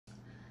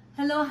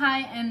Hello,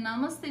 hi, and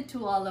namaste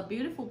to all the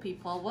beautiful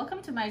people.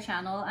 Welcome to my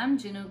channel. I'm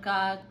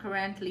Jinuka,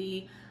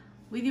 currently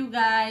with you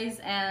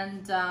guys,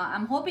 and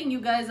I'm hoping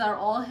you guys are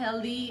all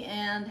healthy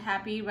and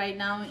happy right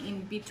now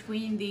in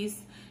between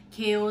this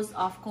chaos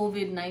of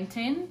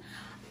COVID-19.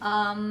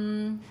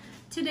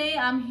 Today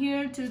I'm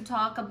here to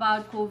talk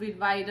about COVID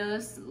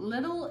virus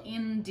little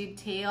in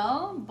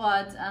detail,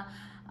 but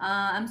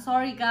I'm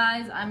sorry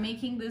guys, I'm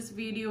making this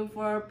video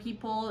for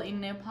people in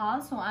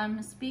Nepal, so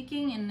I'm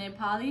speaking in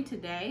Nepali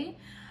today.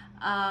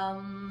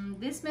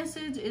 This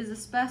message is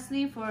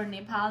especially for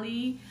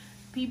Nepali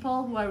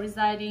people who are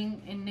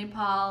residing in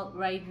Nepal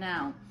right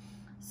now.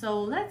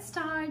 So let's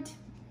start.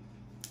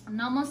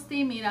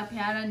 Namaste मेरा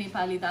para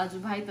Nepali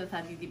दाजुभाइ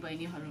तथा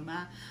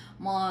दिदीबहिनीहरुमा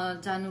म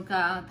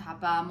जानुका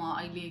थापा म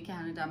अहिले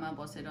क्यानाडामा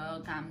बसेर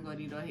काम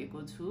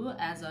गरिरहेको छु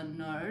as a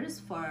nurse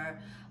for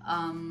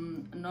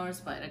nurse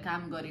भएर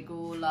काम गरेको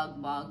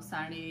लगभग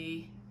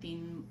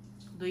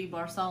 2.5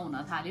 वर्ष हुन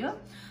थाल्यो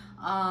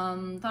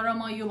तर म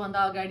यो भन्दा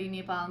अगाडि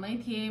नेपालमै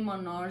थिए म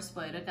नर्स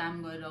भएर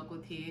काम गरिरहेको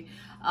थिए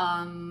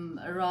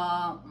र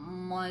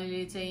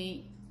मैले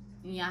चाहिँ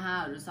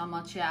यहाँहरुसम्म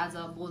चाहिँ आज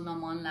बोल्न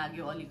मन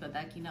लाग्यो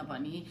अलिकता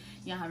किनभने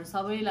यहाँहरु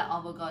सबैलाई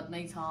अवगत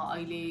नै छ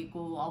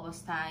अहिलेको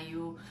अवस्था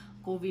यो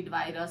कोभिड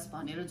भाइरस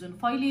भनेर जुन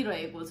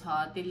फैलिरहेको छ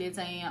त्यसले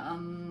चाहिँ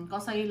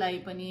कसैलाई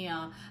पनि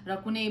र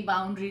कुनै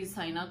बाउन्ड्रीज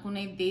छैन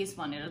कुनै देश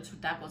भनेर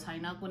छुट्टाएको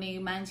छैन कुनै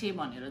मान्छे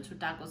भनेर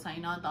छुट्टाएको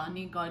छैन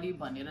धनी गरिब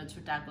भनेर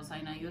छुट्टाएको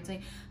छैन यो चाहिँ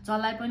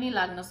जसलाई पनि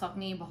लाग्न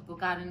सक्ने भएको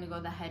कारणले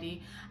गर्दाखेरि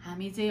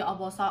हामी चाहिँ अब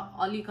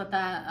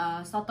अलिकता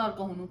सतर्क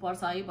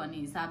हुनुपर्छ है भन्ने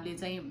हिसाबले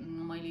चाहिँ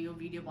मैले यो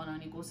भिडियो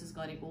बनाउने कोसिस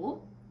गरेको हो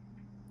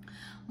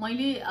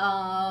मैले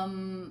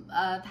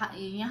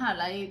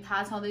यहाँहरुलाई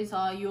थाहा छँदैछ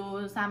यो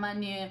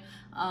सामान्य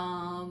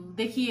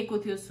देखिएको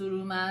थियो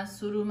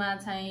सुरुमा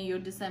चाहिँ यो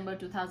डिसेम्बर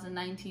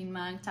 2019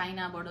 मा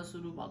चाइनाबाट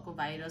सुरु भएको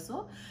भाइरस हो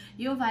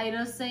यो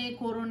भाइरस चाहिँ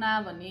कोरोना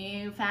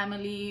भन्ने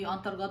फ्यामिली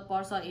अन्तर्गत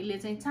पर्छ यसले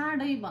चाहिँ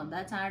चाँडै भन्दा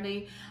चाँडै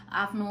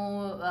आफ्नो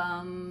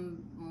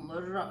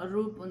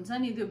रूप हुन्छ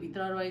नि त्यो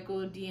भित्र रहेको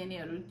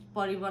डीएनएहरु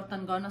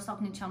परिवर्तन गर्न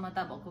सक्ने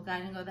क्षमता भएको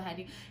कारणले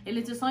गर्दाखेरि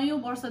यसले चाहिँ सयौं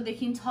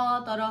वर्षदेखि छ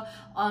तर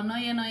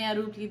नयाँ नयाँ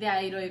रूप लिँदै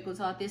आइरहेको छ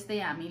त्यस्तै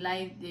हामीलाई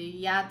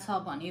याद छ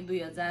भने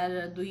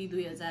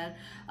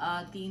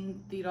 2002-2003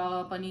 तिर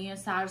पनि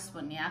सार्स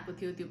भन्ने आएको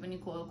थियो त्यो पनि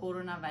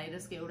कोरोना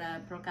भाइरसको एउटा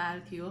प्रकार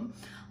थियो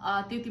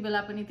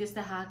त्यतिबेला पनि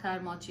त्यस्तै हाहाकार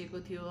मचिएको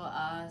थियो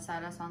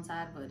सारा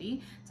संसारभरि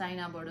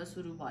चाइनाबाट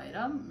सुरु भएर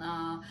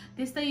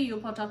त्यस्तै यो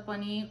पटक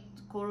पनि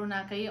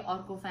कोरोनाकै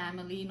अर्को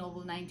फ्यामिली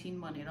नोभल 19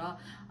 भनेर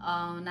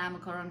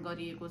नामकरण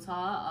गरिएको छ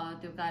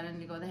त्यो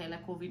कारणले गर्दा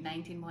यसलाई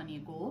कोभिड-19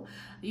 भनिएको हो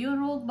यो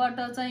रोगबाट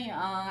चाहिँ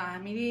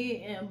हामीले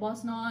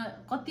बस्न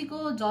कतिको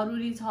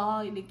जरुरी छ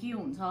यसले के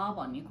हुन्छ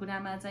भन्ने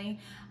कुरामा चाहिँ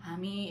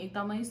हामी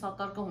एकदमै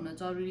सतर्क हुन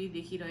जरुरी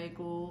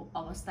देखिरहेको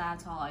अवस्था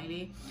छ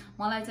अहिले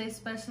मलाई चाहिँ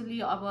स्पेशली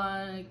अब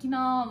किन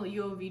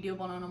यो भिडियो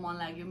बनाउन मन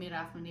लाग्यो मेरो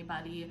आफ्नो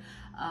नेपाली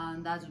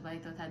दाजुभाइ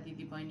तथा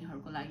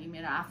दिदीबहिनीहरुको लागि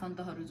मेरा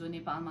आफन्तहरु जो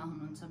नेपालमा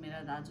हुनुहुन्छ मेरा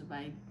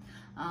दाजुभाइ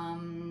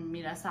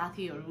मेरा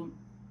साथीहरु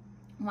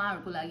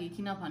उहाँहरुको लागि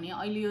किनभने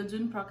अहिले यो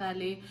जुन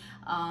प्रकारले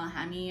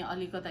हामी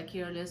अलिकता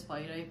केयरलेस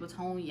भइरहेको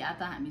छौं या त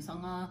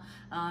हामीसँग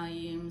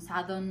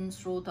साधन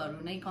स्रोतहरु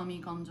नै कमी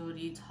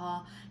कमजोरी छ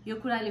यो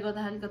कुराले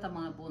गर्दा अलिकता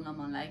मलाई बोल्न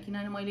मन लाग्यो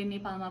किनभने मैले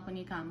नेपालमा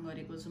पनि काम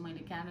गरेको छु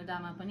मैले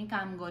क्यानाडामा पनि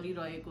काम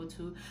गरिरहेको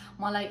छु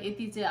मलाई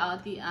यति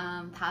चाहिँ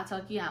थाहा छ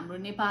कि हाम्रो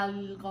नेपाल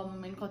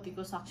गभर्नमेन्ट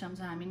कतिको सक्षम छ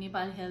हामी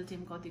नेपाल हेल्थ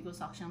टिम कतिको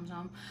सक्षम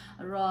छौं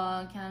र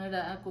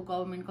क्यानाडाको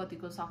गभर्नमेन्ट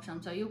कतिको सक्षम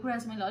छ यो कुरा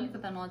चाहिँ मैले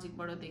अलिकता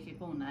नजिकबाट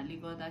देखेको हुनाले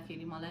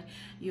गर्दाखेरि मलाई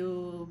यो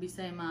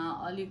विषयमा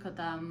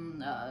अलिकता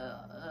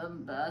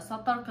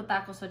सतर्कता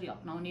कसरी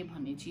अपनाउने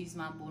भन्ने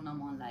चीजमा बोल्न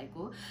मन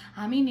लागेको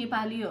हामी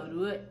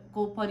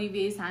नेपालीहरुको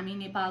परिवेश हामी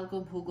नेपालको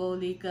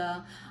भूगोलिक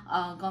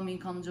कमी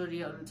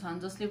कमजोरीहरु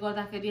छन् जसले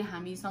गर्दाखेरि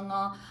हामीसँग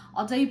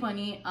अझै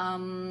पनि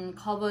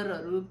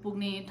खबरहरु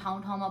पुग्ने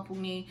ठाउँमा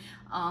पुग्ने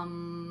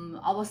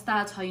अवस्था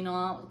छैन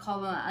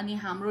अनि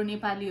हाम्रो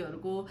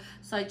नेपालीहरुको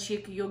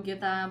शैक्षिक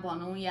योग्यता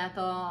भनौं या त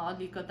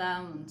अलिकता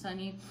हुन्छ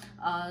नि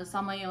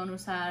समय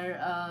अनुसार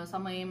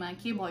समयमा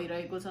के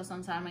भइरहेको छ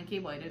संसारमा के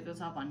भइरहेको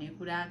छ भन्ने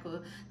कुराको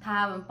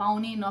थाहा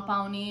पाउने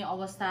नपाउने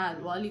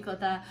अवस्थाहरु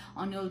अलिकता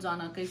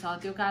अन्यलजनकै छ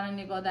त्यो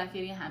कारणले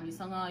गर्दाखेरि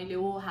हामीसँग अहिले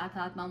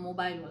हातमा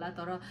मोबाइल होला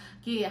तर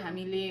के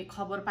हामीले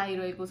खबर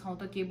पाइरहेको छौं त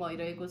के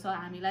भइरहेको छ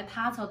हामीलाई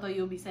थाहा छ त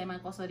यो विषयमा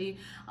कसरी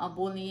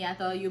बोल्ने या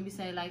त यो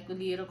विषयलाई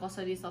लिएर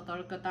कसरी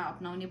सतर्कता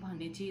अपनाउने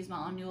भन्ने चीजमा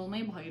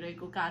अन्यलमै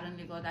भइरहेको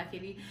कारणले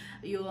गर्दाखेरि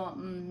यो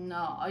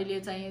अहिले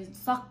चाहिँ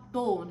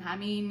सक्दो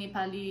हामी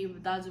नेपाली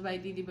दाजुभाइ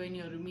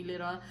दिदीबहिनीहरु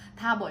मिलेर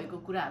थाहा भएको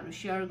कुराहरु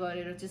शेयर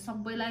गरेर चाहिँ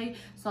सबैलाई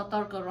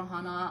सतर्क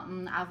रहन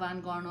आह्वान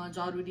गर्न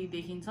जरुरी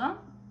देखिन्छ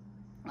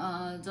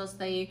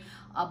जस्तै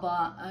अब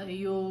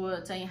यो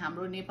चाहिँ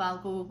हाम्रो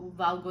नेपालको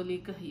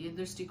भौगोलिक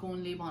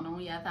दृष्टिकोणले भनौँ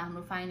या त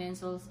हाम्रो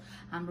फाइनेन्सियल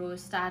हाम्रो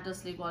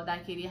स्ट्याटसले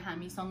गर्दाखेरि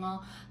हामीसँग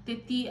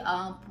त्यति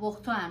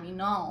पोख्तो हामी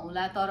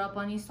नहोला, तर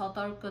पनि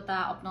सतर्कता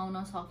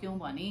अपनाउन सक्यौँ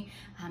भने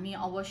हामी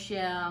अवश्य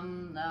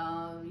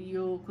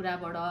यो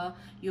कुराबाट,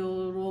 यो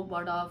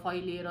रोगबाट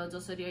फैलिएर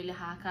जसरी अहिले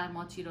हाहाकार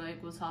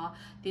मचिरहेको छ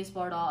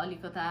त्यसबाट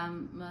अलिकता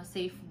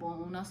सेफ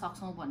हुन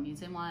सक्छौँ भन्ने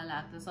चाहिँ मलाई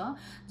लाग्दछ।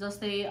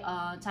 जस्तै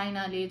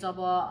चाइनाले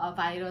जब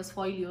भाइरस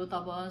फैलियो तब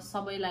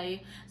सबैलाई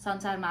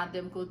सञ्चार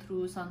माध्यमको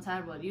थ्रु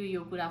संसारभरि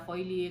यो कुरा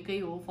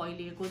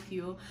फैलिएको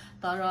थियो,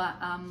 तर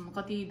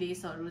कति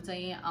देशहरू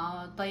चाहिँ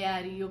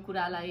तयारी यो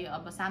कुरालाई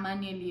अब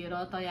सामान्य लिएर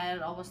तयार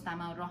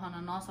अवस्थामा रहन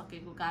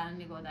नसकेको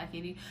कारणले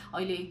गर्दाखेरि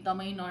अहिले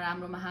एकदमै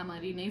नराम्रो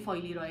महामारी नै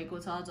फैलिरहेको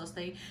छ।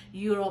 जस्तै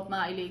युरोपमा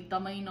अहिले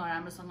एकदमै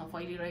नराम्रोसँग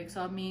फैलिरहेको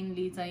छ।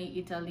 मेनली चाहिँ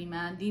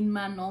इटलीमा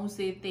दिनमा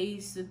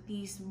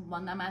 923-30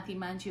 भन्दा माथि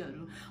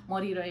मान्छेहरू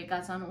मरिरहेका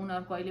छन्।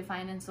 उनीहरूको अहिले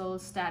फाइनेन्सियल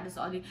स्ट्याटस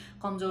अलिक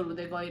कमजोर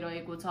हुँदै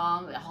गइरहेको छ,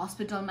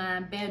 हस्पिटलमा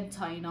बेड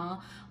छैन।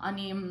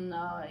 अनि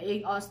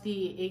अस्ति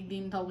एक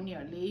दिन त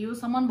उनीहरूले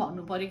योसम्म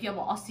भन्नु पर्यो कि अब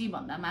 80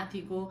 भन्दा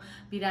माथिको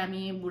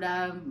बिरामी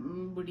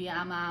बुढी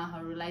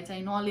आमाहरूलाई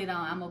चाहिँ नलिएर,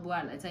 आमा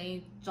बुवाहरूलाई चाहिँ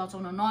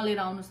चचाउन नलिएर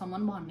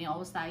आउनुसम्म भन्ने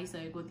अवस्था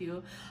आइसकेको थियो।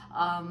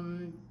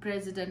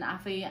 प्रेसिडेन्ट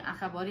आफै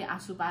आँखाभरि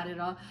आँसु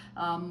पारेर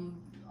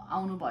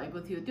आउनु भएको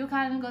थियो। त्यो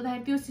कारणले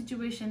गर्दाखेरि त्यो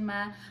सिचुएसनमा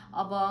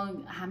अब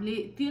हामीले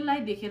त्यसलाई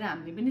देखेर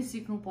हामीले पनि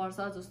सिक्नुपर्छ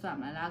जस्तो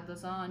हामीलाई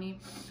लाग्दछ। अनि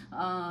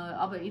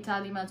अब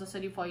इटालीमा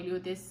जसरी फैलियो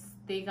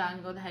त्यही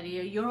कारणले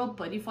गर्दाखेरि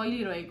युरोपभरि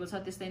फैलिरहेको छ,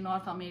 त्यस्तै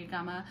नर्थ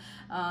अमेरिकामा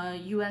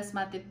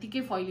युएसमा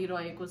त्यत्तिकै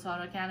फैलिरहेको छ।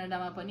 र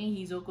क्यानाडामा पनि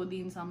हिजोको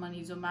दिनसम्म,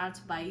 हिजो मार्च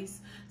 22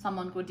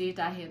 सम्मको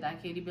डेटा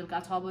हेर्दाखेरि बेलुका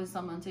 6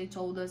 बजीसम्म चाहिँ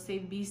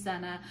 1420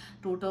 जना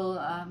टोटल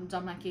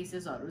जम्मा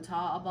केसेसहरू छ।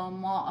 अब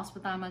म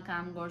अस्पतालमा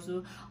काम गर्छु,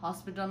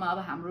 हस्पिटलमा अब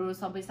हाम्रो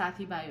सबै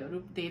साथीभाइहरू,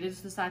 धेरै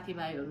जस्तो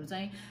साथीभाइहरू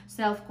चाहिँ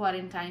सेल्फ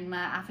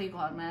क्वारेन्टाइनमा आफै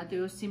घरमा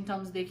त्यो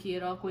सिम्टम्स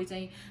देखिएर, कोही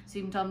चाहिँ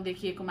सिम्टम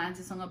देखिएको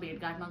मान्छेसँग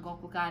भेटघाटमा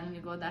गएको कारणले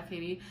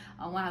गर्दाखेरि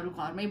उहाँहरू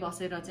घरमै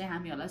बसेर चाहिँ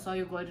हामीहरूलाई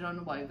सहयोग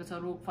गरिरहनु भएको छ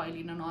रोग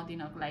फैलिन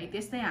नदिनको लागि।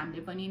 त्यस्तै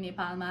हामीले पनि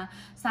नेपालमा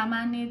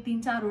सामान्य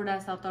 3-4 वटा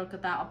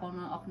सतर्कता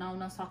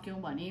अपनाउन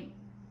सक्यौँ भने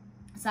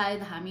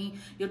सायद हामी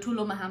यो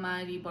ठुलो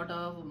महामारीबाट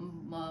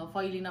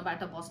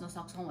फैलिनबाट बस्न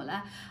सक्छौँ होला।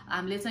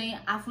 हामीले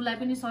चाहिँ आफूलाई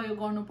पनि सहयोग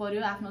गर्नु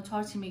पर्यो, आफ्नो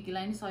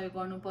छरछिमेकीलाई पनि सहयोग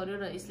गर्नु पर्यो,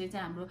 र यसले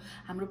चाहिँ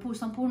हाम्रो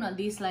सम्पूर्ण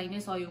देशलाई नै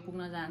सहयोग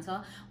पुग्न जान्छ।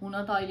 हुन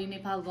त अहिले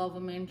नेपाल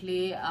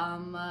गभर्मेन्टले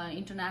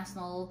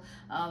इन्टरनेसनल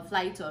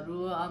फ्लाइट्सहरू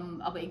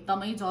अब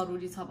एकदमै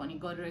जरुरी छ भने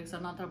गरिरहेको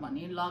छ, नत्र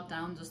भने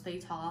लकडाउन जस्तै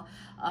छ,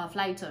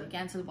 फ्लाइट्सहरू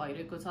क्यान्सल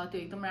भइरहेको छ।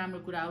 त्यो एकदम राम्रो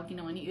कुरा हो,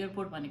 किनभने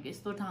एयरपोर्ट भनेको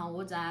यस्तो ठाउँ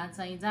हो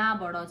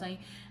जहाँबाट चाहिँ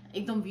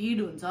एकदम भिड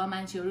हुन्छ,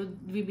 मान्छेहरू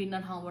विभिन्न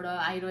ठाउँबाट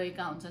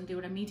आइरहेका हुन्छन्। त्यो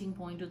एउटा मिटिङ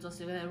पोइन्ट हो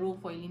जसले गर्दा रोग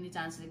फैलिने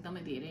चान्सेस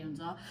एकदमै धेरै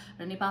हुन्छ।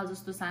 र नेपाल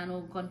जस्तो सानो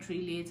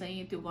कन्ट्रीले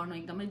चाहिँ त्यो गर्न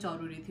एकदमै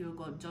जरुरी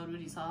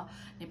छ।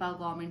 नेपाल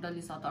गभर्मेन्ट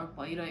अलि सतर्क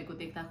भइरहेको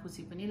देख्दा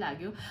खुसी पनि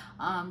लाग्यो।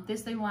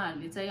 त्यस्तै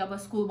उहाँहरूले चाहिँ अब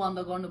स्कुल बन्द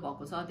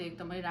गर्नुभएको छ, त्यो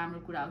एकदमै राम्रो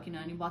कुरा हो,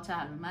 किनभने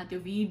बच्चाहरूमा त्यो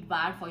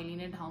भिडभाड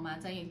फैलिने ठाउँमा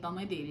चाहिँ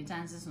एकदमै धेरै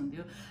चान्सेस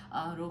हुन्थ्यो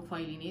रोग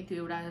फैलिने।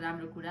 त्यो एउटा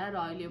राम्रो कुरा। र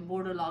अहिले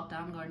बोर्डर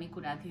लकडाउन गर्ने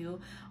कुरा थियो,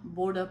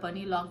 बोर्डर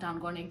पनि लकडाउन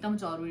गर्ने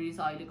एकदम जरुरी छ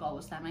अहिलेको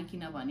अवस्थामा,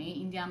 किनभने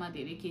इन्डियामा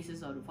धेरै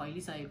केसेसहरू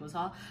फैलिसकेको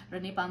छ र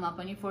नेपालमा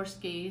पनि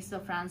फर्स्ट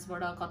केस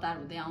फ्रान्सबाट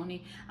कतार हुँदै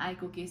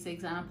आएको केस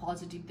एकजना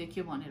पोजिटिभ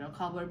देखियो भनेर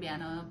खबर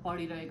बिहान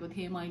पढिरहेको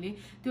थिएँ मैले।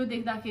 त्यो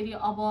देख्दाखेरि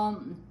अब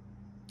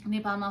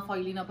नेपालमा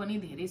फैलिन पनि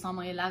धेरै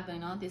समय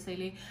लाग्दैन।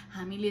 त्यसैले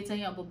हामीले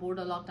चाहिँ अब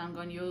बोर्डर लकडाउन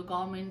गर्ने, यो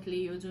गभर्मेन्टले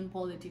यो जुन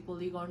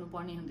पोलिटिकली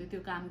गर्नुपर्ने हुन्थ्यो त्यो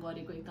काम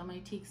गरेको एकदमै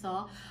ठिक छ।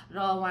 र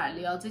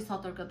उहाँहरूले अझै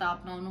सतर्कता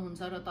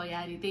अपनाउनुहुन्छ र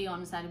तयारी त्यही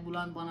अनुसार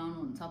बुलन्द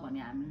बनाउनुहुन्छ भन्ने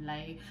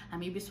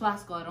हामी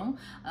विश्वास गरौँ।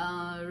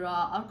 र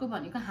अर्को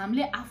भनेको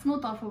हामीले आफ्नो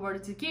तर्फबाट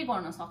चाहिँ के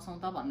गर्न सक्छौँ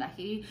त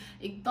भन्दाखेरि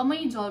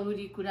एकदमै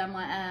जरुरी कुरा,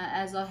 म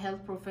एज अ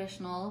हेल्थ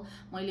प्रोफेसनल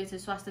मैले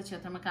चाहिँ स्वास्थ्य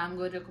क्षेत्रमा काम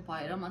गरिरहेको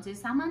भएर म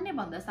चाहिँ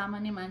सामान्यभन्दा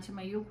सामान्य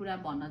मान्छेमा यो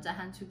कुरा भन्न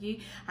चाहन्छु कि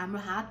हाम्रो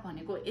हात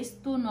भनेको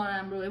यस्तो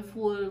नराम्रो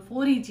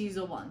फोरी चिज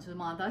हो भन्छु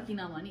म त,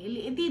 किनभने यसले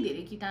यति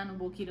धेरै कीटाणु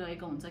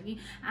बोकिरहेको हुन्छ कि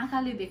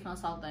आँखाले देख्न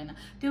सक्दैन।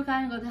 त्यो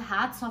कारणले गर्दा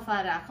हात सफा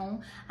राखौँ।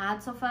 हात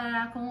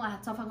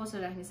सफा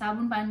कसरी राख्ने?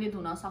 साबुन पानीले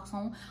धुन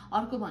सक्छौँ।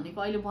 अर्को भनेको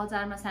अहिले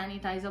बजारमा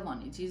सेनिटाइजर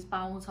भन्ने चिज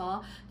पाउँछ।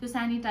 त्यो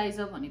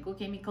सेनिटाइजर भनेको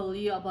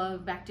केमिकली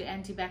अब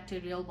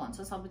एन्टिब्याक्टेरियल भन्छ,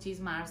 सब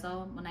चिज मार्छ,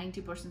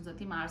 90%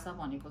 जति मार्छ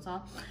भनेको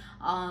छ।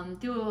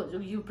 त्यो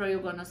यो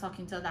प्रयोग गर्न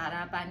सकिन्छ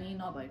धारा पानी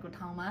नभएको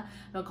ठाउँमा।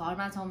 र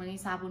घरमा छौँ भने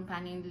साबुन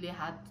पानीले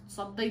हात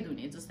सधैँ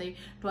धुने। जस्तै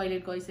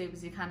टोइलेट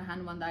गइसकेपछि, खाना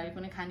खानुभन्दा अगाडि,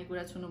 कुनै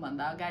खानेकुरा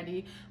छुनुभन्दा अगाडि,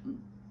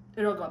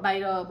 र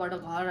बाहिरबाट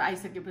घर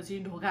आइसकेपछि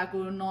ढोकाको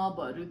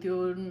नबहरू त्यो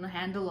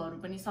ह्यान्डलहरू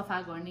पनि सफा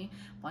गर्ने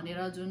भनेर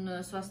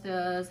जुन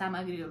स्वास्थ्य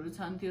सामग्रीहरू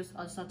छन् त्यो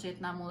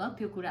सचेतनामूलक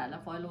त्यो कुराहरूलाई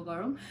फलो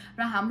गरौँ।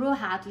 र हाम्रो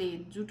हातले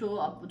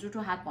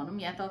जुठो हात भनौँ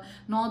या त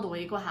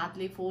नधोएको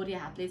हातले फोहोरी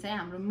हातले चाहिँ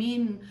हाम्रो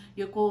मेन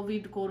यो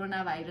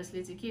कोरोना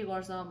भाइरसले चाहिँ के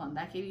गर्छ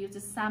भन्दाखेरि यो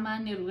चाहिँ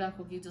सामान्य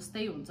रुगाखोकी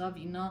जस्तै हुन्छ।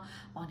 भिन्न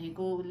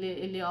भनेको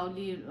यसले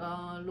अलि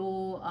लो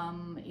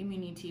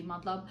इम्युनिटी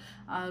मतलब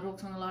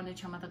रोगसँग लड्ने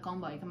क्षमता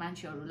कम भएको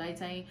मान्छेहरूलाई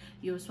चाहिँ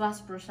यो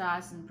श्वास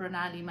प्रश्वास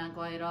प्रणालीमा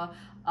गएर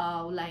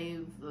उसलाई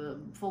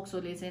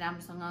फोक्सोले चाहिँ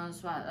राम्रोसँग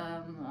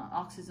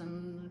अक्सिजन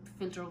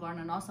फिल्टर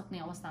गर्न नसक्ने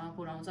अवस्थामा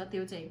पुर्याउँछ।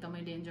 त्यो चाहिँ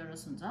एकदमै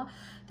डेन्जरस हुन्छ।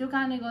 त्यो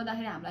कारणले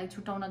गर्दाखेरि हामीलाई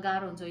छुट्याउन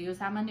गाह्रो हुन्छ यो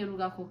सामान्य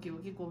रुगाखोकी हो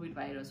कि कोभिड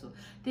भाइरस हो।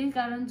 त्यही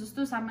कारण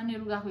जस्तो सामान्य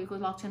रुगाखोकीको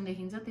लक्षण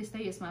देखिन्छ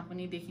त्यस्तै यसमा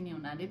पनि देखिने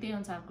हुनाले त्यही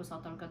अनुसारको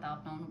सतर्कता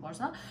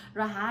अपनाउनुपर्छ।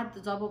 र हात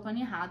जब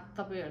पनि हात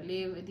तपाईँहरूले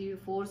यदि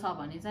फोहोर छ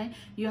भने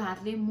चाहिँ यो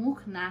हातले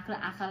मुख नाक र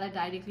आँखालाई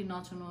डाइरेक्टली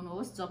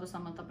नछुनुहोस्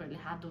जबसम्म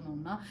तपाईँहरूले हात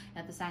धुनुहुन्न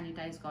या त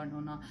सेनिटाइज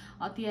गर्नुहुन्न।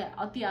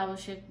 अति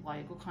आवश्यक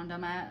भएको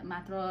खण्डमा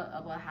मात्र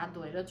अब हात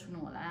धोएर छुनु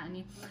होला।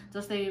 अनि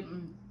जस्तै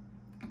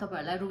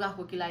तपाईँहरूलाई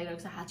रुगाखोकी लागिरहेको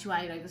छ हाछिउ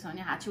आइरहेको छ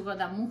भने हाछिउ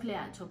गर्दा मुखले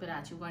छोपेर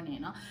हाछिउ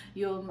गर्ने होइन,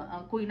 यो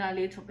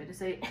कोइनाले छोपेर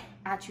चाहिँ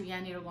हाछिउ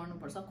यहाँनिर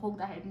गर्नुपर्छ।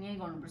 खोक्दाखेरि पनि यहीँ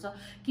गर्नुपर्छ।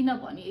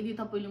 किनभने यदि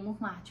तपाईँले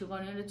मुखमा हाछिउ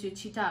गर्ने र त्यो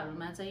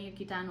छिटाहरूमा चाहिँ यो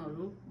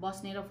कीटाणुहरू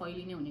बस्ने र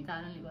फैलिने हुने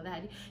कारणले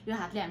गर्दाखेरि यो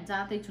हातले हामी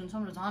जाँदै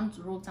छुन्छौँ र झन्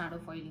रोग चाँडो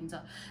फैलिन्छ।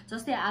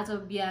 जस्तै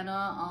आज बिहान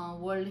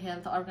वर्ल्ड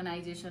हेल्थ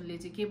अर्गनाइजेसनले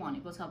चाहिँ के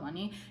भनेको छ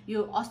भने यो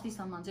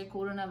अस्तिसम्म चाहिँ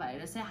कोरोना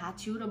भाइरस चाहिँ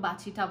हाछिउ र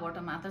बाछिटाबाट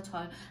मात्र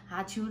छ।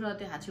 हाछिउ र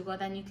त्यो हाछिउ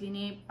गर्दा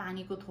निक्लिने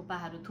पानीको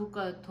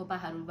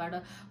थोपाहरूबाट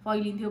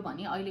फैलिन्थ्यो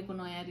भने अहिलेको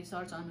नयाँ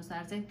रिसर्च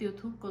अनुसार चाहिँ त्यो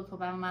थुकको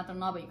थोपामा मात्र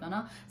नभइकन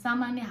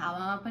सामान्य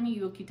हावामा पनि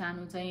यो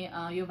कीटाणु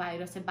चाहिँ यो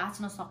भाइरस चाहिँ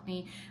बाँच्न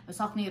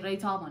सक्ने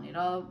रहेछ भनेर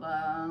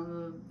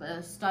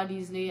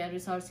स्टडिजले या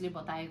रिसर्चले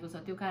बताएको छ।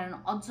 त्यो कारण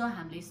अझ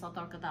हामीले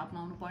सतर्कता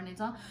अपनाउनु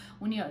पर्नेछ।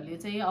 उनीहरूले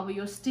चाहिँ अब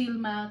यो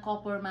स्टिलमा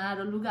कपरमा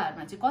र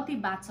लुगाहरूमा चाहिँ कति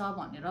बाँच्छ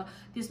भनेर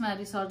त्यसमा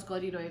रिसर्च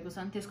गरिरहेको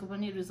छन्। त्यसको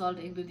पनि रिजल्ट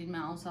 1-2 दिनमा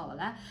आउँछ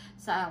होला।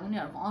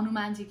 उनीहरूको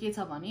अनुमान चाहिँ के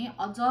छ भने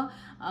अझ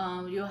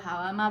यो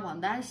हावामा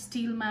भन्दा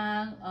स्टिलमा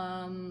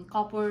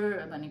कपर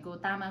भनेको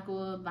तामाको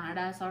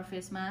भाँडा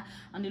सर्फेसमा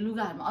अनि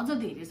लुगाहरूमा अझ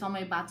धेरै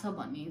समय बाँच्छ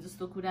भन्ने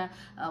जस्तो कुरा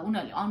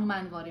उनीहरूले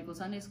अनुमान गरेको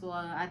छन्। यसको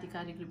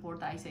आधिकारिक रिपोर्ट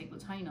त आइसकेको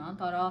छैन,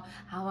 तर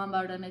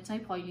हावाबाट नै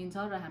चाहिँ फैलिन्छ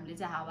र हामीले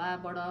चाहिँ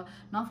हावाबाट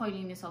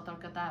नफैलिने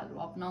सतर्कताहरू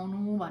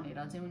अपनाउनु भनेर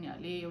चाहिँ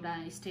उनीहरूले एउटा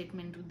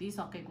स्टेटमेन्ट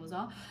दिइसकेको छ।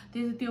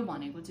 त्यो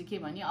भनेको चाहिँ के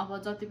भने अब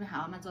जति पनि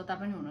हावामा जता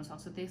पनि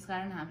हुनसक्छ, त्यस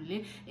कारण हामीले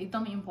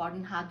एकदम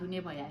इम्पोर्टेन्ट हात धुने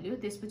भइहाल्यो।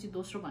 त्यसपछि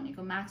दोस्रो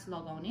भनेको मास्क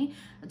लगाउने।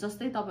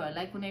 जस्तै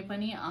तपाईँहरूलाई कुनै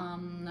पनि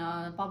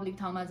पब्लिक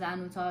ठाउँमा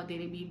जानु छ,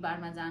 धेरै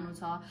भिडभाडमा जानु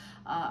छ,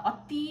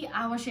 अति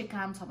आवश्यक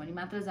काम छ भने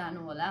मात्र जानु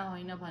होला,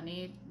 होइन भने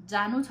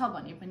जानु छ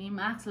भने पनि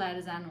मास्क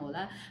लगाएर जानु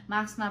होला।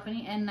 मास्कमा पनि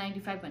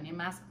N95 भन्ने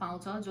मास्क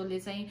पाउँछ जसले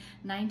चाहिँ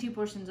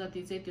 90%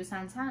 जति चाहिँ त्यो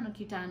सानो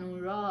कीटाणु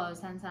र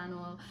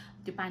सानो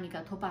त्यो पानीका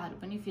थोपाहरू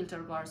पनि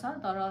फिल्टर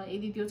गर्छ। तर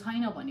यदि त्यो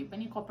छैन भने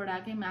पनि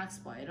कपडाकै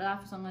मास्क भएर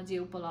आफूसँग जे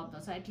उपलब्ध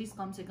छ एटलिस्ट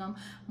कमसेकम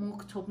मुख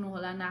छोप्नु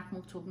होला, नाक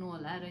मुख छोप्नु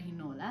होला र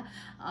हिँड्नु होला।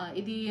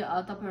 यदि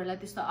तपाईँहरूलाई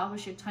त्यस्तो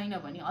आवश्यक छैन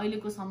भने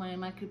अहिलेको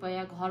समयमा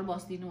कृपया घर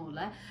बसिदिनु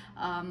होला।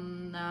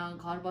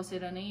 घर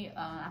बसेर नै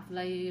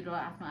आफूलाई र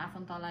आफ्नो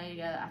आफन्तलाई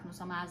या आफ्नो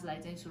समाजलाई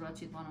चाहिँ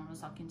सुरक्षित बनाउन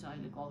सकिन्छ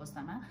अहिलेको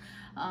अवस्थामा।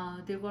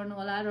 त्यो गर्नु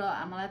होला। र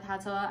मलाई थाहा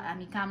छ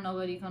हामी काम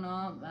नगरिकन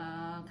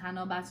खान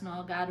बाँच्न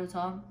गाह्रो छ,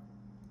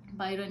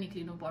 बाहिर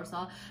निक्लिनुपर्छ।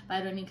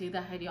 बाहिर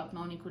निक्लिँदाखेरि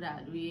अपनाउने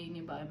कुराहरू यही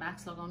नै भयो,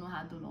 मास्क लगाउनु,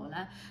 हात धुनु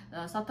होला,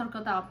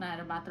 सतर्कता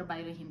अपनाएर मात्र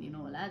बाहिर हिँडिदिनु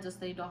होला।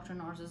 जस्तै डक्टर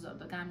नर्सेसहरू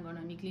त काम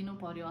गर्न निक्लिनु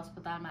पर्यो,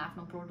 अस्पतालमा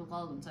आफ्नो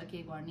प्रोटोकल हुन्छ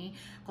के गर्ने,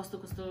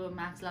 कस्तो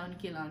मास्क लगाउने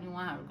के लगाउने,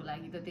 उहाँहरूको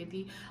लागि त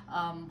त्यति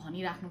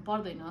भनिराख्नु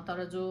पर्दैन।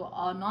 तर जो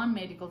नन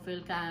मेडिकल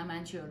फिल्डका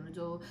मान्छेहरू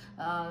जो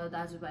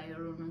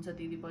दाजुभाइहरू हुनुहुन्छ,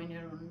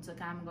 दिदीबहिनीहरू हुनुहुन्छ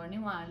काम गर्ने,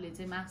 उहाँहरूले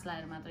चाहिँ मास्क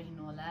लगाएर मात्र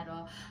हिँड्नु होला र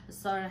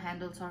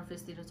ह्यान्डल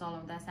सर्फेसतिर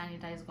चलाउँदा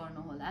सेनिटाइज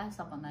गर्नु होला।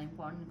 सबभन्दा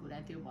इम्पोर्टेन्ट कुरा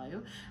त्यो भयो।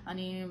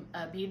 अनि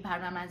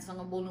भिडभाडमा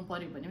मान्छेसँग बोल्नु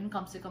पर्यो भने पनि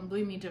कमसेकम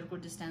 2 मिटरको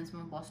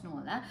डिस्टेन्समा बस्नु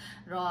होला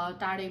र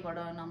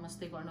टाढैबाट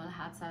नमस्ते गर्नु होला।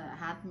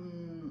 हात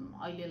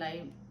अहिलेलाई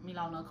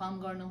मिलाउन कम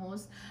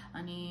गर्नुहोस्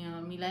अनि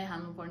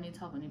मिलाइहाल्नु पर्ने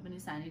छ भने पनि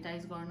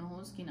सेनिटाइज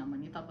गर्नुहोस्,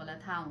 किनभने तपाईँलाई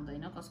थाहा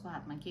हुँदैन कसको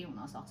हातमा के हुन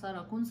सक्छ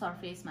र कुन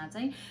सर्फेसमा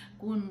चाहिँ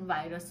कुन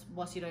भाइरस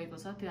बसिरहेको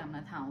छ त्यो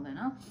हामीलाई थाहा हुँदैन।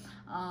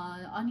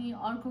 अनि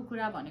अर्को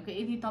कुरा भनेको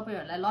यदि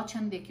तपाईँहरूलाई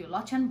लक्षण देखियो,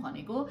 लक्षण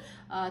भनेको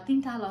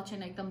 3टा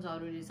लक्षण एकदम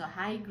जरुरी छ।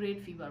 हाई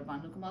ग्रेड फिभर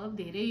भन्नुको मतलब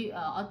धेरै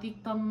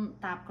अधिकतम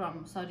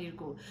तापक्रम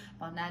शरीरको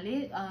भन्नाले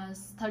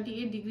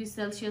 38 डिग्री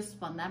सेल्सियस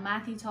भन्दा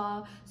माथि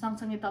छ,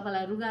 सँगसँगै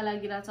तपाईँलाई रुगा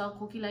लागिरहेछ,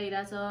 खोकी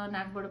लागिरहेछ,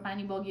 नाकबाट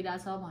पानी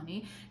बगिरहेछ भने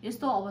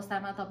यस्तो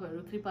अवस्थामा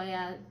तपाईँहरू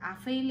कृपया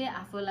आफैले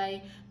आफूलाई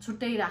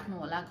छुट्टै राख्नु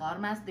होला।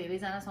 घरमा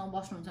धेरैजनासँग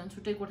बस्नुहुन्छ भने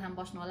छुट्टै कोठामा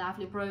बस्नु होला।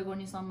 आफूले प्रयोग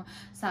गर्ने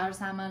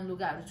सामान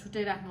लुगाहरू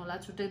छुट्टै राख्नु होला,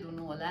 छुट्टै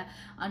धुनु होला।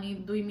 अनि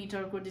 2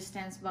 मिटरको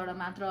डिस्टेन्सबाट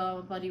मात्र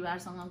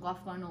परिवारसँग गफ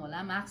गर्नु होला।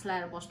 मास्क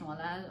लगाएर बस्नु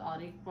होला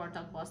हरेक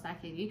पटक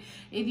बस्दाखेरि भन्दाखेरि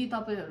यदि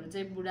तपाईहरु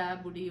चाहिँ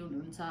बुढाबुढी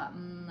हुनुहुन्छ,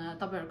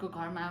 तपाईहरुको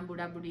घरमा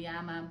बुढाबुढी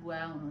आमा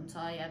बुवा हुनुहुन्छ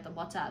या त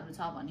बच्चाहरु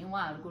छ भने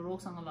उहाँहरुको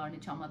रोगसँग लड्ने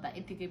क्षमता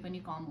यतिकै पनि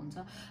कम हुन्छ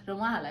र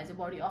उहाँहरुलाई चाहिँ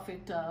बढी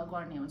अफेक्ट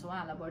गर्ने हुन्छ,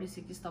 उहाँहरुलाई बढी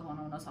सिकिस्त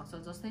बनाउन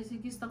सक्छ। जस्तै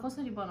सिकिस्त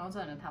कसरी बनाउँछ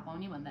भनेर थाहा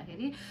पाउने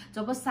भन्दाखेरि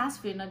जब सास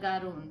फेर्न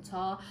गाह्रो हुन्छ,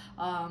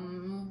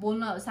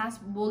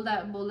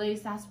 बोल्दै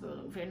सास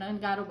फेर्न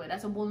गाह्रो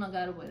भइरहेछ, बोल्न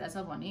गाह्रो भइरहेछ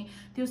भने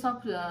त्यो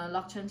सब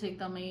लक्षण चाहिँ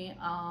एकदमै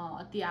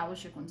अति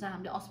आवश्यक हुन्छ।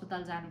 हामीले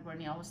अस्पताल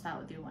जानुपर्ने अवस्था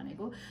हो त्यो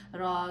भनेको।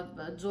 र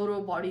ज्वरो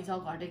बढी छ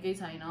घटेकै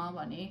छैन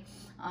भने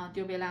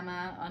त्यो बेलामा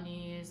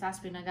अनि सास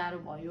फेर्न गाह्रो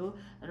भयो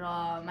र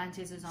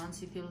मान्छे चाहिँ झन्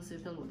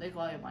शिथिल हुँदै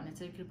गयो भने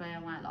चाहिँ कृपया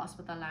उहाँलाई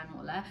अस्पताल लानु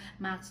होला।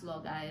 मास्क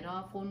लगाएर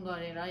फोन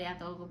गरेर या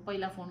त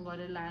पहिला फोन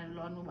गरेर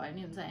लानु भयो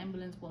नि हुन्छ,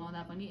 एम्बुलेन्स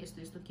बोलाउँदा पनि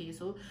यस्तो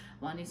केस हो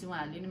भने चाहिँ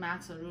उहाँहरूले नि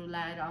मास्कहरू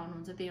लाएर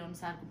आउनुहुन्छ, त्यही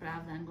अनुसारको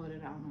प्रावधान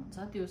गरेर आउनुहुन्छ,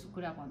 त्यो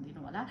कुरा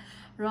भनिदिनु होला।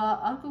 र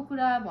अर्को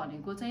कुरा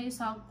भनेको चाहिँ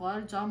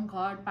सकभर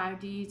जमघट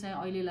पार्टी चाहिँ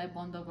अहिलेलाई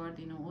बन्द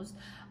गरिदिनुहोस्।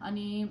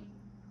 अनि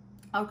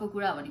अर्को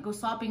कुरा भनेको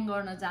शपिङ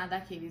गर्न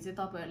जाँदाखेरि चाहिँ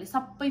तपाईहरुले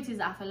सबै चीज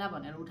आफैलाई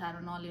भनेर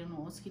उठाएर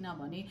नलिनुहोस्,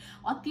 किनभने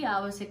अति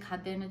आवश्यक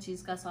खाद्यान्न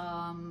चीजका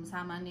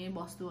सामान्य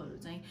वस्तुहरू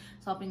चाहिँ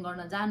शपिङ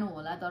गर्न जानु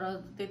होला,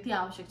 तर त्यति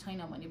आवश्यक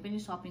छैन भने पनि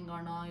शपिङ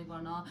गर्न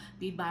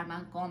भिडभाडमा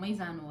कमै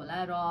जानु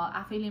होला र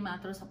आफैले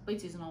मात्र सबै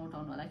चीज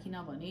नउठाउनु होला,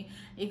 किनभने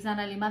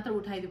एकजनाले मात्र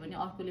उठाइदियो भने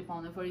अर्कोले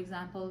पाउँदैन। फर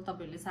एक्जाम्पल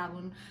तपाईहरुले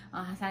साबुन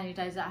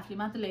स्यानिटाइजर आफूले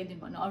मात्र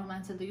ल्याइदिनु भने अरू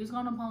मान्छेले त युज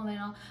गर्न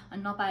पाउँदैन,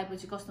 अनि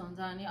नपाएपछि कस्तो हुन्छ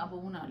अनि अब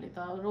उनीहरूले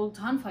त रोग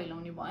झन्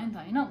फैलाउने भयो नि त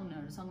हैन,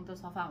 उनीहरुसँग त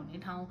सफा हुने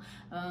ठाउँ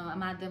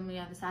माध्यम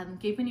या साधन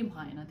केही पनि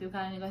भएन। त्यो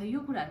कारणले गर्दा यो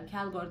कुराहरु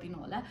ख्याल गरिदिनु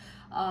होला।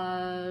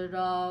 र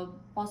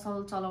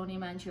पसल चलाउने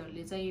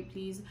मान्छेहरुले चाहिँ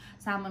प्लिज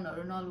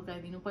सामानहरु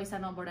नलुकाइदिनु, पैसा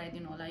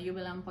नबढाइदिनु होला। यो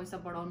बेलामा पैसा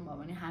बढाउनु भयो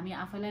भने हामी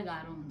आफैलाई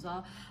गाह्रो हुन्छ।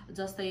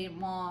 जस्तै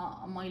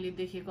मैले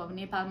देखेको अब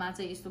नेपालमा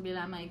चाहिँ यस्तो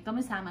बेलामा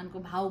एकदमै सामानको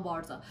भाव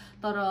बढ्छ,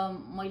 तर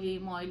म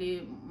अहिले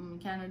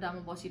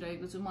क्यानाडामा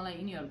बसिरहेको छु, मलाई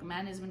यिनीहरुको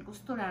म्यानेजमेन्ट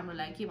कस्तो राम्रो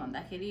लाग्यो के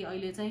भन्दाखेरि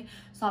अहिले चाहिँ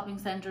शपिङ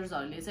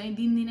सेन्टर्सहरुले चाहिँ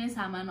दिनदिनै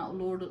सामान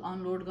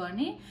अनलोड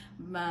गर्ने,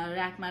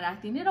 र्याकमा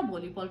राखिदिने र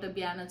भोलिपल्ट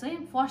बिहान चाहिँ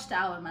फर्स्ट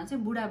आवरमा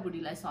चाहिँ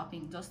बुढाबुढीलाई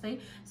शपिङ जस्तै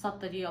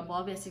 70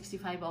 अबभ या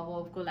 65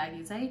 अबभको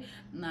लागि चाहिँ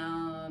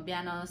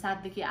बिहान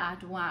 7 देखि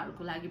 8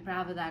 उहाँहरुको लागि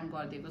प्रावधान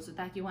गरिदिएको छु,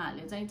 ताकि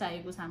उहाँहरूले चाहिँ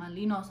चाहिएको सामान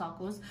लिन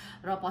सकोस्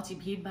र पछि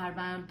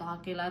भिडभाडमा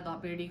धकेला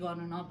धपेडी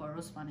गर्नु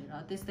नपरोस् भनेर।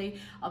 त्यस्तै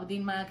अब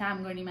दिनमा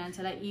काम गर्ने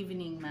मान्छेलाई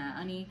इभिनिङमा,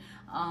 अनि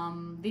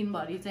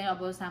दिनभरि चाहिँ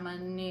अब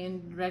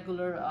सामान्य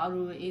रेगुलर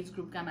अरू एज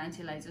ग्रुपका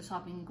मान्छेलाई चाहिँ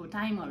शपिङको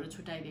टाइमहरु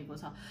छुटाइदिएको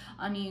छ।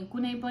 अनि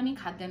कुनै पनि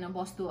खाद्यान्न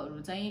वस्तुहरु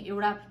चाहिँ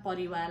एउटा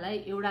परिवारलाई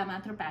एउटा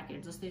मात्र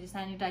प्याकेट, जस्तै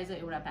स्यानिटाइजर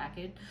एउटा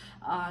प्याकेट,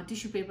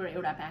 टिस्यु पेपर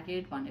एउटा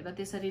प्याकेट भनेर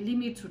त्यसरी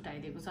लिमिट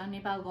छुटाइदिएको छ।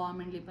 नेपाल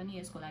गभर्नमेन्टले पनि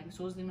यसको लागि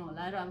सोच्दिनु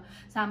होला र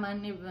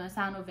सामान्य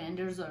सानो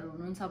भेन्डर्सहरु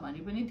हुनुहुन्छ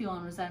भने पनि त्यो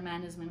अनुसार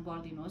म्यानेजमेन्ट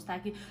गरिदिनुहोस्,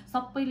 ताकि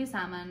सबैले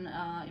सामान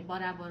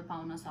बराबर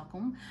पाउन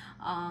सकौं।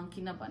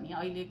 किनभने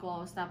अहिलेको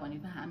अवस्था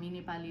भनेको हामी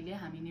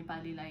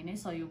नेपालीलाई नै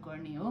सहयोग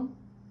गर्ने हो,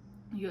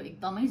 यो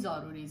एकदमै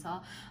जरुरी छ।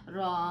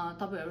 र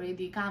तपाईहरु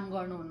यदि काम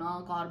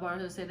गर्नुहुन्न, घर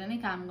बसेर नै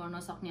काम गर्न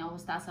सक्ने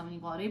अवस्था छ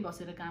भने घरै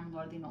बसेर काम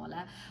गर्दिनु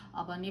होला।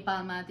 अब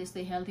नेपालमा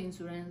त्यस्तै हेल्थ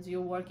इन्स्योरेन्स,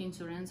 यो वर्क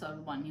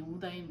इन्स्योरेन्सहरु भन्ने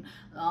हुँदैन,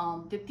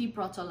 त्यति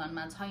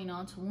प्रचलनमा छैन।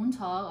 हुन्छ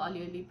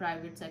अलिअलि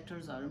प्राइभेट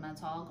सेक्टर्सहरुमा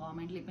छ,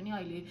 गभर्नमेन्टले पनि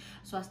अहिले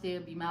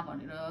स्वास्थ्य बीमा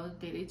भनेर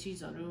धेरै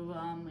चीजहरु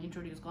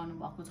इन्ट्रोड्युस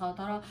गर्नुभएको छ,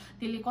 तर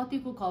त्यसले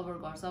कतिको कभर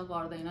गर्छ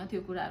गर्दैन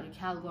त्यो कुराहरु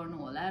ख्याल गर्नु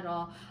होला। र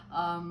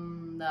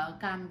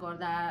काम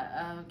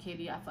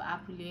गर्दाखेरि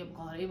आफूले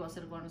घरै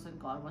बसेर गर्न सक्ने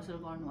घर बसेर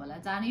गर्नु होला,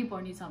 जानै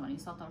पर्ने छ भने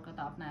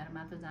सतर्कता अपनाएर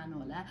मात्र जानु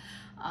होला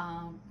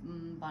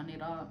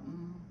भनेर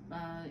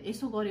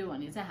यसो गर्यो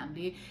भने चाहिँ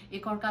हामीले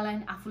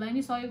एकअर्कालाई आफूलाई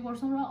नै सहयोग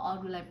गर्छौं र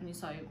अरूलाई पनि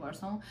सहयोग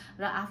गर्छौं।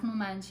 र आफ्नो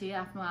मान्छे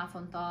आफ्नो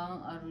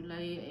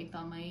आफन्तहरूलाई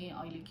एकदमै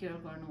अहिले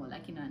केयर गर्नु होला,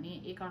 किनभने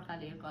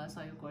एकअर्काले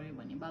सहयोग गर्यो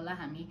भने बल्ल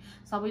हामी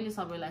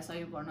सबैलाई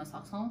सहयोग गर्न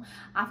सक्छौं।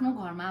 आफ्नो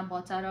घरमा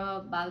बच्चा र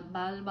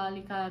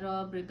बालबालिका र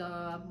वृद्ध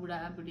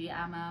बुढाबुढी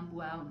आमा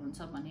बुवा हुनुहुन्छ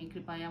भने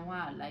कृपया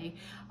उहाँहरूलाई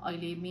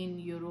अहिले मेन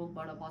यो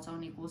रोगबाट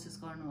बचाउने कोसिस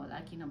गर्नु होला,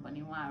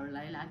 किनभने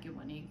उहाँहरूलाई लाग्यो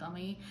भने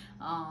एकदमै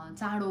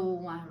चाँडो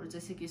उहाँहरू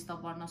चाहिँ सिकिस्त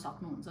बन्न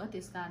सक्नुहुन्छ।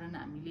 त्यसकारण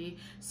हामीले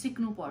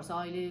सिक्नुपर्छ।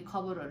 अहिले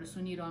खबरहरू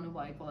सुनिरहनु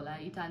भएको होला,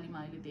 इटालीमा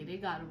अहिले धेरै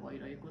गाह्रो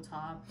भइरहेको छ,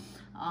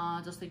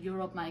 जस्तै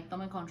युरोपमा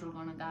एकदमै कन्ट्रोल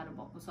गर्न गाह्रो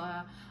भएको छ,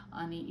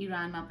 अनि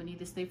इरानमा पनि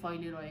त्यस्तै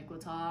फैलिरहेको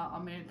छ,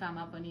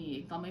 अमेरिकामा पनि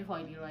एकदमै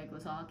फैलिरहेको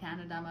छ,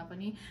 क्यानाडामा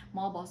पनि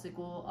म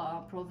बसेको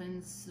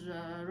प्रोभिन्स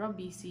र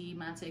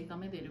बीसीमा चाहिँ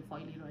एकदमै धेरै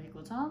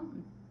फैलिरहेको छ।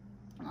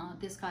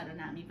 त्यसकारण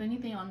हामी पनि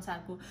त्यही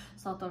अनुसारको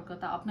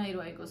सतर्कता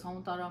अपनाइरहेको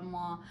छौं। तर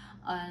म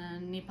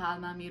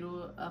नेपालमा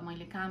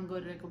मैले काम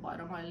गरिरहेको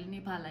भएर मैले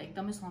नेपाललाई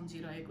एकदमै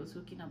सम्झिरहेको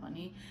छु,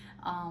 किनभने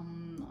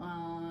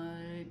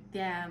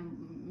त्यहाँ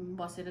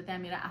बसेर त्यहाँ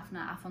मेरा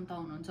आफ्ना आफन्त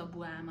हुनुहुन्छ,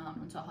 बुवा आमा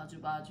हुनुहुन्छ,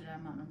 हजुरबा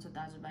हजुरआमा हुनुहुन्छ,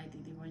 दाजुभाइ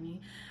दिदीबहिनी,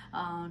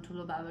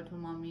 ठुलो बाबा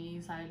ठुलो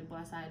मम्मी, साइल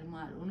बुवा साइल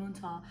उहाँहरू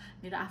हुनुहुन्छ,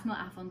 मेरो आफ्नो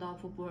आफन्त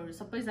फुपूहरू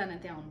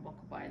सबैजना त्यहाँ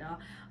हुनुभएको भएर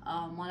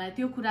मलाई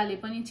त्यो कुराले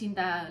पनि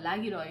चिन्ता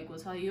लागिरहेको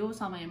छ। यो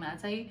समयमा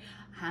चाहिँ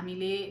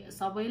हामीले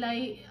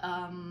सबैलाई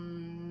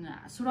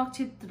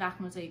सुरक्षित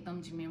राख्नु चाहिँ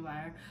एकदम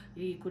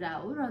जिम्मेवारी कुरा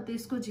हो र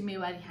त्यसको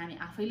जिम्मेवारी हामी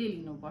आफैले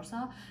लिनुपर्छ।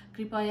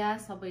 कृपया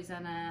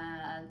सबैजना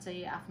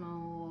चाहिँ आफ्नो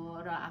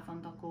र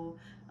आफन्तको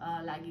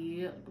लागि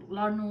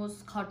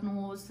लड्नुहोस्,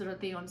 खट्नुहोस् र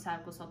त्यही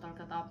अनुसारको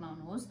सतर्कता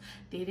अपनाउनुहोस्।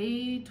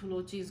 धेरै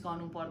ठुलो चिज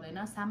गर्नु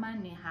पर्दैन,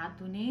 सामान्य हात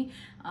धुने,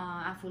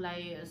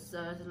 आफूलाई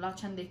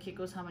लक्षण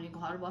देखेको छ भने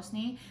घर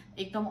बस्ने,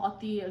 एकदम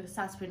अति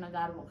सास फेर्न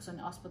गाह्रो भएको छ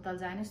भने अस्पताल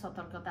जाने,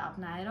 सतर्कता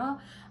अपनाएर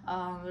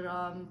र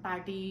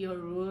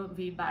पार्टीहरू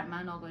भिडभाडमा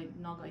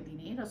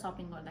नगइदिने र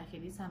सपिङ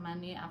गर्दाखेरि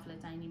सामान्य आफूलाई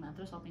चाहिने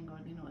मात्र सपिङ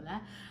गरिदिनु होला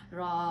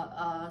र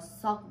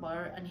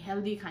सकभर अनि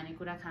हेल्दी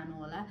खानेकुरा खानु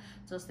होला,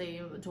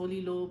 जस्तै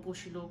झोलिलो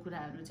पोसिलो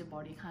कुराहरू चाहिँ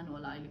बढी खानु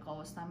होला अहिलेको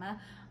अवस्थामा।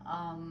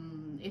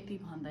 यति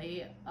भन्दै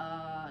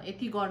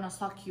यति गर्न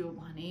सकियो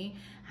भने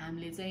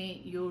हामीले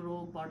चाहिँ यो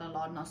रोगबाट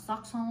लड्न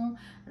सक्छौँ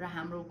र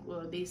हाम्रो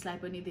देशलाई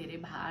पनि धेरै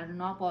भार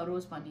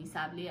नपरोस् भन्ने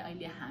हिसाबले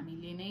अहिले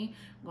हामीले नै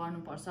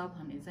गर्नुपर्छ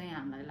भन्ने चाहिँ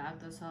हामीलाई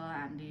लाग्दछ।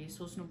 हामीले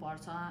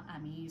सोच्नुपर्छ,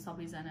 हामी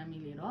सबैजना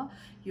मिलेर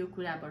यो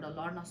कुराबाट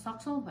लड्न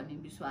सक्छौँ भन्ने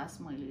विश्वास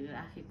मैले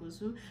राखेको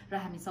छु र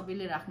हामी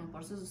सबैले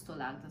राख्नुपर्छ जस्तो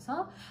लाग्दछ।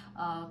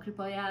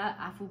 कृपया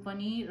आफू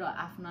पनि र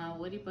आफ्ना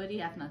वरिपरि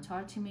आफ्ना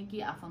छरछिमेकी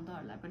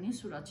आफन्तहरूलाई पनि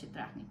सुरक्षित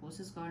राख्ने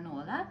कोसिस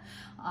गर्नुहोला।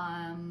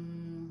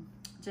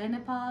 जय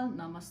नेपाल,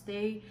 नमस्ते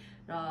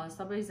र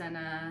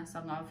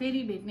सबैजनासँग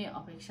फेरि भेट्ने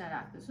अपेक्षा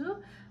राख्दछु।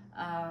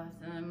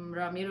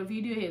 र मेरो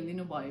भिडियो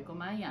हेरिदिनु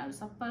भएकोमा यहाँहरू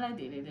सबैलाई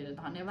धेरै धेरै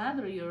धन्यवाद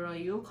र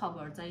यो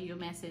खबर चाहिँ, यो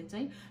मेसेज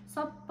चाहिँ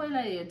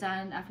सबैलाई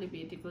आफूले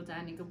भेटेको,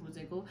 जानेको,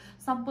 बुझेको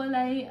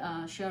सबैलाई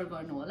सेयर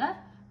गर्नुहोला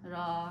र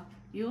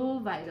यो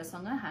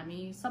भाइरससँग हामी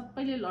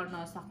सबैले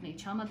लड्न सक्ने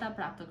क्षमता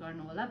प्राप्त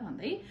गर्नुहोला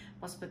भन्दै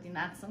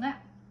पशुपतिनाथसँग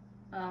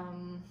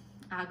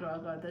आग्रह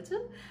गर्दछु।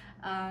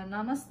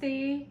 नमस्ते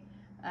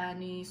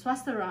अनि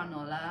स्वस्थ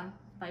रहनुहोला।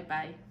 By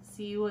by,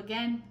 C you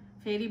again,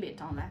 फेरि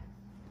भेटौँला।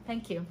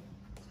 Thank you.